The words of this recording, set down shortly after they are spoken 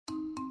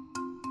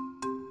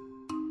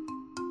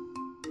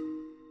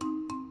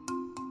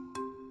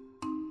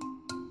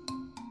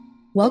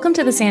Welcome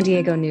to the San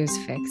Diego News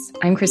Fix.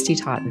 I'm Christy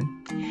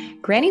Totten.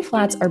 Granny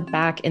Flats are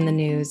back in the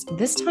news,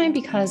 this time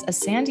because a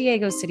San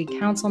Diego City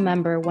Council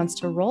member wants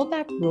to roll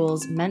back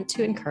rules meant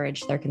to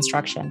encourage their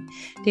construction.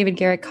 David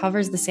Garrett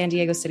covers the San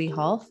Diego City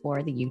Hall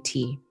for the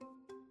UT.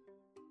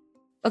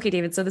 Okay,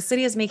 David, so the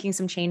city is making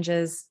some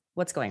changes.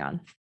 What's going on?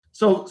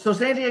 So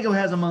San Diego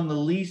has among the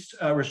least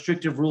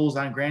restrictive rules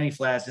on granny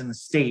flats in the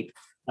state.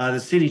 The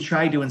city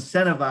tried to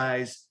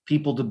incentivize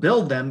people to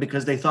build them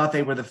because they thought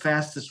they were the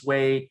fastest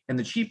way and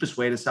the cheapest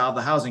way to solve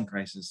the housing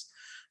crisis.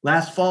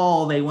 Last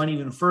fall, they went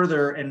even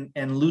further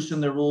and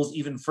loosened the rules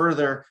even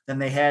further than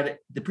they had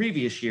the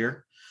previous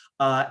year.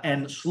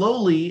 And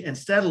slowly and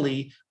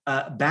steadily,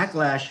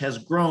 backlash has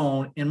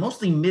grown in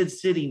mostly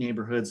mid-city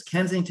neighborhoods.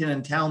 Kensington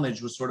and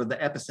Talmadge was sort of the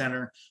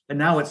epicenter, but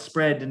now it's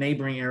spread to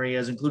neighboring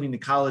areas, including the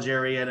College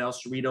area and El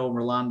Cerrito and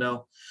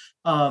Rolando.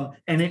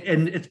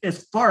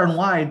 It's far and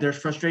wide. There's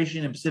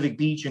frustration in Pacific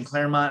Beach and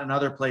Claremont and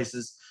other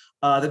places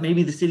that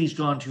maybe the city's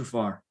gone too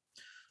far.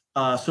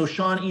 So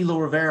Sean Elo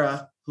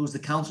Rivera, who's the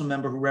council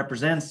member who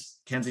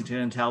represents Kensington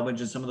and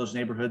Talmadge and some of those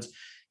neighborhoods,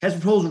 has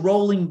proposed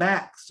rolling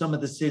back some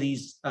of the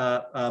city's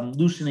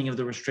loosening of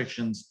the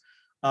restrictions.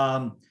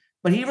 But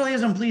he really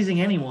isn't pleasing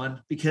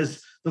anyone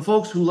because the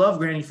folks who love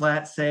Granny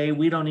Flats say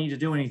we don't need to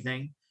do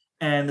anything.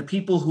 And the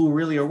people who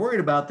really are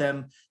worried about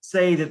them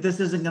say that this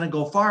isn't going to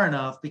go far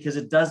enough because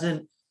it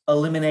doesn't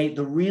eliminate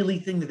the really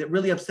thing that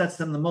really upsets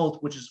them the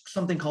most, which is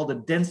something called a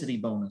density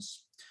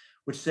bonus,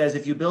 which says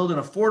if you build an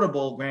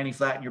affordable granny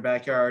flat in your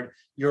backyard,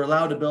 you're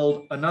allowed to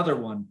build another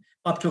one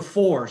up to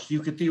 4. So you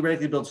could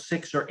theoretically build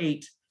 6 or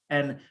 8.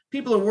 And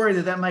people are worried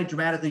that that might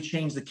dramatically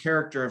change the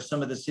character of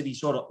some of the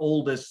city's sort of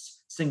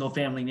oldest single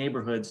family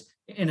neighborhoods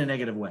in a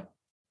negative way.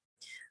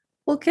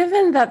 Well,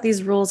 given that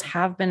these rules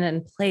have been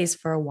in place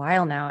for a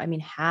while now, I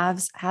mean,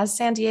 has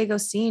San Diego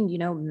seen,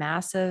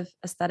 massive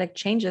aesthetic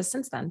changes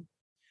since then?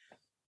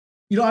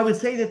 I would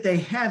say that they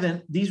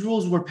haven't. These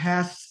rules were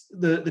passed,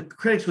 the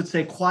critics would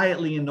say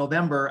quietly in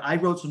November. I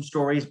wrote some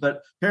stories,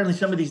 but apparently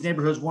some of these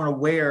neighborhoods weren't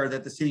aware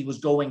that the city was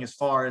going as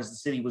far as the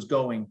city was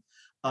going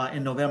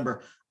in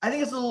November. I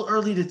think it's a little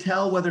early to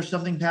tell whether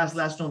something passed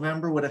last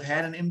November would have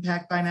had an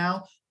impact by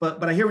now.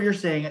 But I hear what you're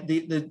saying.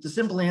 The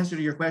simple answer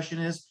to your question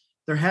is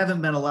there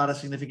haven't been a lot of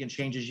significant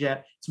changes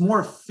yet. It's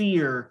more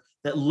fear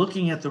that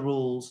looking at the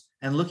rules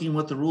and looking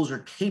what the rules are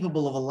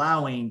capable of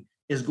allowing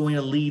is going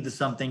to lead to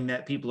something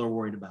that people are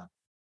worried about.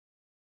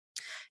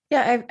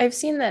 Yeah, I've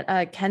seen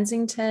that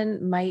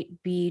Kensington might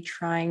be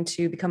trying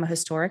to become a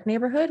historic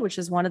neighborhood, which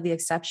is one of the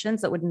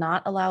exceptions that would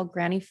not allow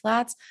granny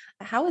flats.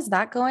 How is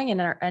that going? And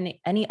are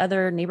any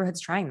other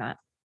neighborhoods trying that?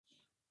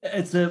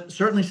 It's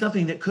certainly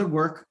something that could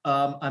work.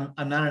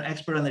 I'm not an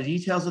expert on the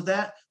details of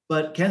that,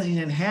 but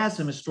Kensington has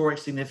some historic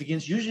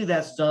significance. Usually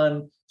that's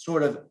done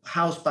sort of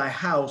house by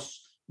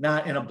house,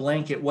 not in a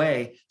blanket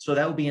way. So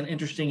that would be an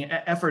interesting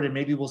effort, and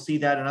maybe we'll see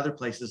that in other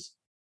places.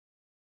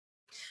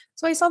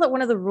 So I saw that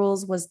one of the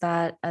rules was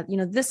that,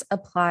 this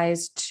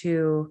applies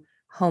to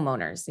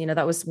homeowners.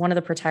 That was one of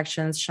the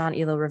protections Sean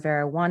Elo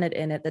Rivera wanted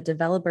in it, that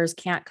developers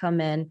can't come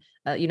in,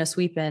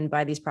 sweep in,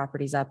 buy these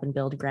properties up and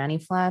build granny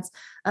flats.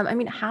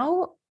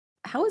 How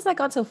has that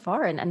gone so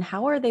far, and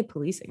how are they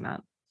policing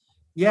that?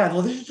 Yeah,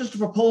 well, this is just a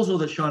proposal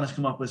that Sean has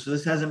come up with, so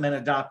this hasn't been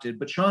adopted.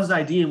 But Sean's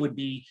idea would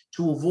be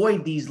to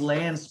avoid these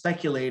land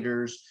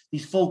speculators,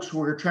 these folks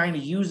who are trying to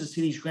use the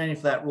city's granny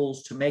flat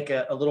rules to make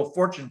a little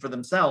fortune for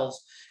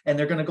themselves. And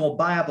they're going to go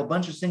buy up a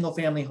bunch of single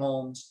family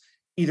homes,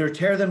 either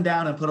tear them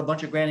down and put a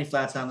bunch of granny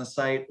flats on the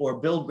site,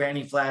 or build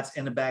granny flats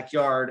in the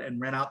backyard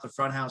and rent out the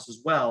front house as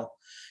well.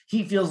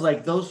 He feels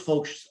like those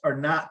folks are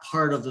not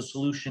part of the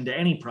solution to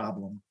any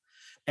problem.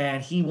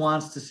 And he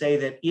wants to say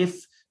that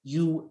if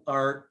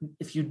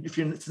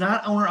it's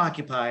not owner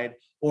occupied,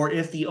 or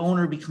if the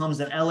owner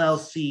becomes an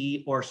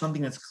LLC or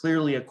something that's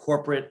clearly a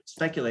corporate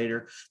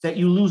speculator, that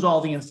you lose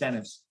all the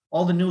incentives,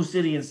 all the new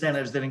city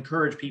incentives that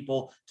encourage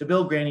people to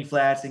build granny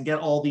flats and get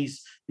all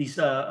these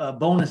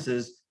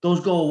bonuses. Those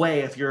go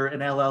away if you're an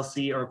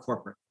LLC or a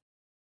corporate.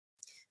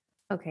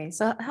 Okay,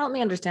 so help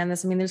me understand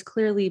this. I mean, there's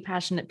clearly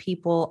passionate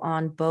people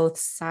on both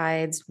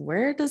sides.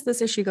 Where does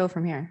this issue go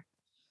from here?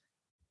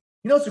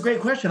 It's a great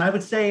question. I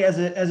would say as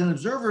an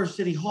observer of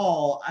City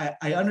Hall,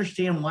 I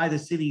understand why the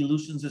city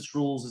loosens its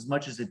rules as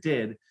much as it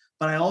did,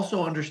 but I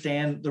also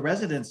understand the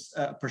residents'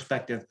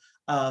 perspective.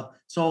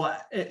 So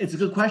it's a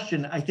good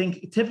question. I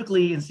think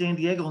typically in San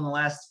Diego in the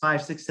last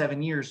 5, 6,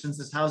 7 years, since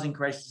this housing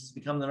crisis has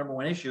become the number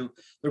one issue,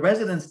 the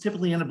residents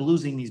typically end up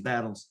losing these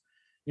battles.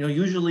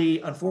 Usually,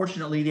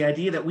 unfortunately, the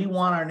idea that we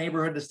want our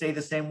neighborhood to stay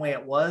the same way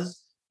it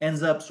was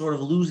ends up sort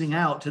of losing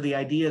out to the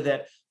idea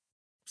that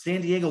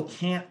San Diego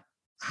can't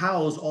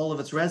house all of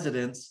its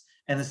residents,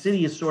 and the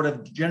city is sort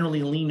of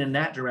generally lean in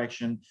that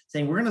direction,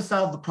 saying we're going to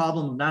solve the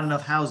problem of not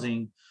enough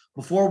housing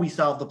before we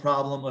solve the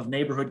problem of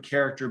neighborhood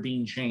character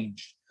being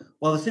changed.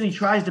 While the city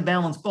tries to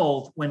balance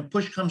both, when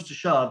push comes to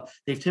shove,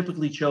 they've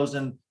typically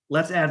chosen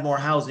let's add more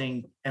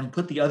housing and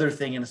put the other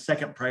thing in a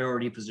second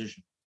priority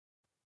position.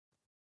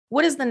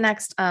 What is the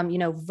next,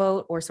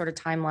 vote or sort of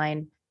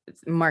timeline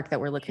mark that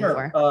we're looking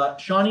Sure. for?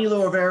 Shawnee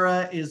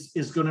Rivera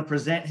is going to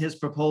present his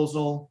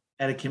proposal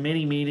at a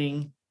committee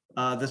meeting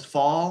this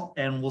fall,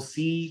 and we'll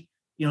see.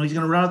 He's going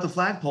to run out the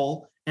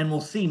flagpole, and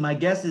we'll see. My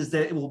guess is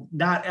that it will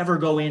not ever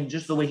go in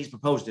just the way he's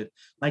proposed it.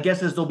 My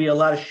guess is there'll be a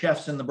lot of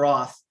chefs in the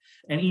broth,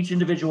 and each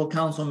individual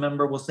council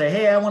member will say,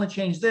 "Hey, I want to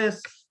change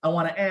this. I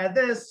want to add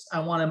this. I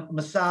want to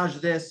massage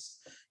this."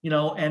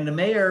 And the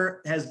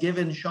mayor has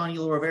given Shawnee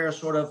Rivera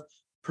sort of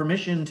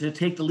permission to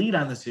take the lead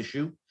on this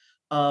issue.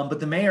 But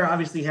the mayor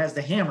obviously has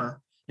the hammer.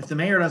 If the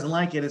mayor doesn't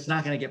like it, it's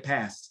not going to get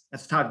passed.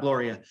 That's Todd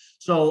Gloria.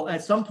 So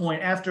at some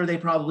point after they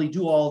probably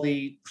do all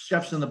the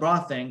chefs in the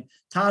broth thing,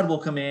 Todd will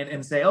come in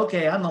and say,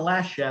 "Okay, I'm the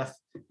last chef,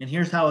 and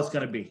here's how it's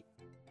going to be."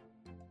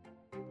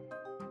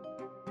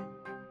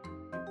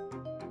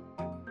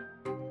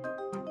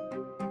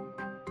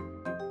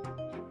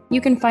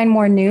 You can find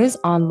more news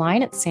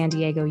online at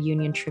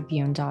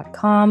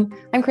SanDiegoUnionTribune.com.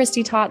 I'm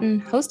Christy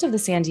Totten, host of the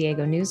San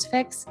Diego News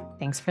Fix.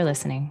 Thanks for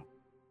listening.